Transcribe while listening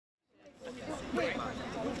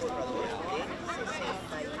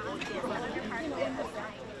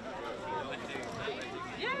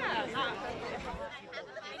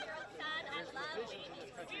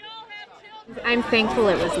I'm thankful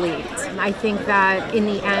it was leaked. I think that in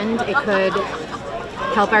the end it could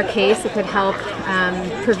help our case, it could help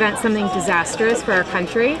prevent something disastrous for our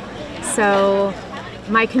country. So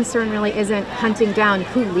my concern really isn't hunting down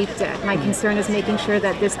who leaked it. My concern is making sure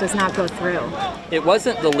that this does not go through. It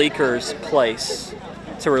wasn't the leaker's place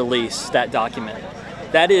to release that document.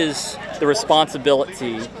 That is the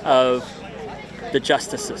responsibility of the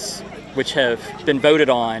justices, which have been voted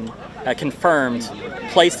on, confirmed,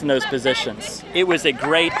 placed in those positions. It was a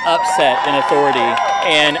great upset in authority,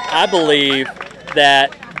 and I believe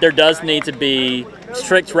that there does need to be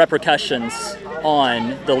strict repercussions on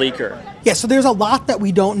the leaker. Yeah, so there's a lot that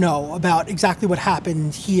we don't know about exactly what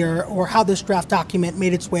happened here or how this draft document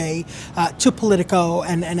made its way to Politico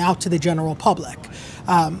and out to the general public.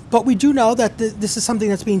 But we do know that this is something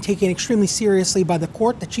that's being taken extremely seriously by the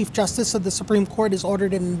court. The Chief Justice of the Supreme Court has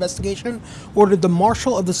ordered an investigation, ordered the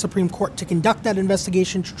Marshal of the Supreme Court to conduct that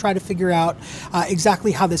investigation to try to figure out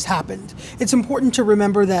exactly how this happened. It's important to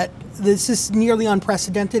remember that this is nearly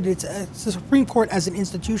unprecedented. The Supreme Court as an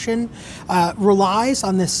institution relies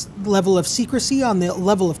on this level of secrecy, on the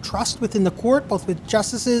level of trust within the court, both with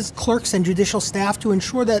justices, clerks, and judicial staff to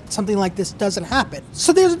ensure that something like this doesn't happen.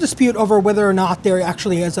 So there's a dispute over whether or not there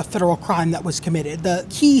actually is a federal crime that was committed. The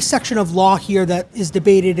key section of law here that is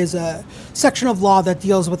debated is a section of law that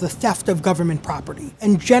deals with the theft of government property.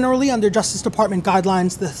 And generally, under Justice Department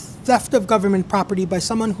guidelines, the theft of government property by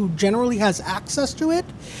someone who generally has access to it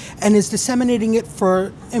and is disseminating it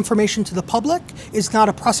for information to the public is not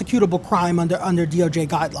a prosecutable crime under DOJ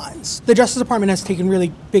guidelines. The Justice Department has taken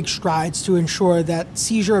really big strides to ensure that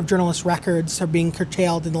seizure of journalist records are being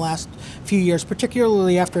curtailed in the last few years,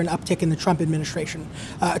 particularly after an uptick in the Trump administration.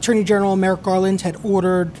 Attorney General Merrick Garland had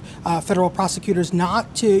ordered federal prosecutors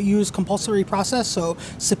not to use compulsory process, so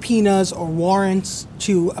subpoenas or warrants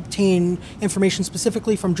to obtain information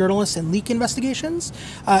specifically from journalists and leak investigations.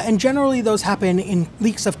 And generally those happen in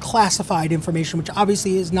leaks of classified information, which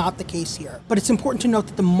obviously is not the case here. But it's important to note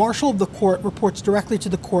that the Marshal of the court reports directly to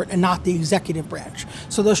the court and not the executive branch.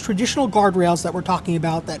 So those traditional guardrails that we're talking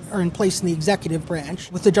about that are in place in the executive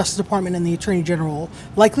branch with the Justice Department and the Attorney General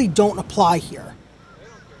likely don't apply here.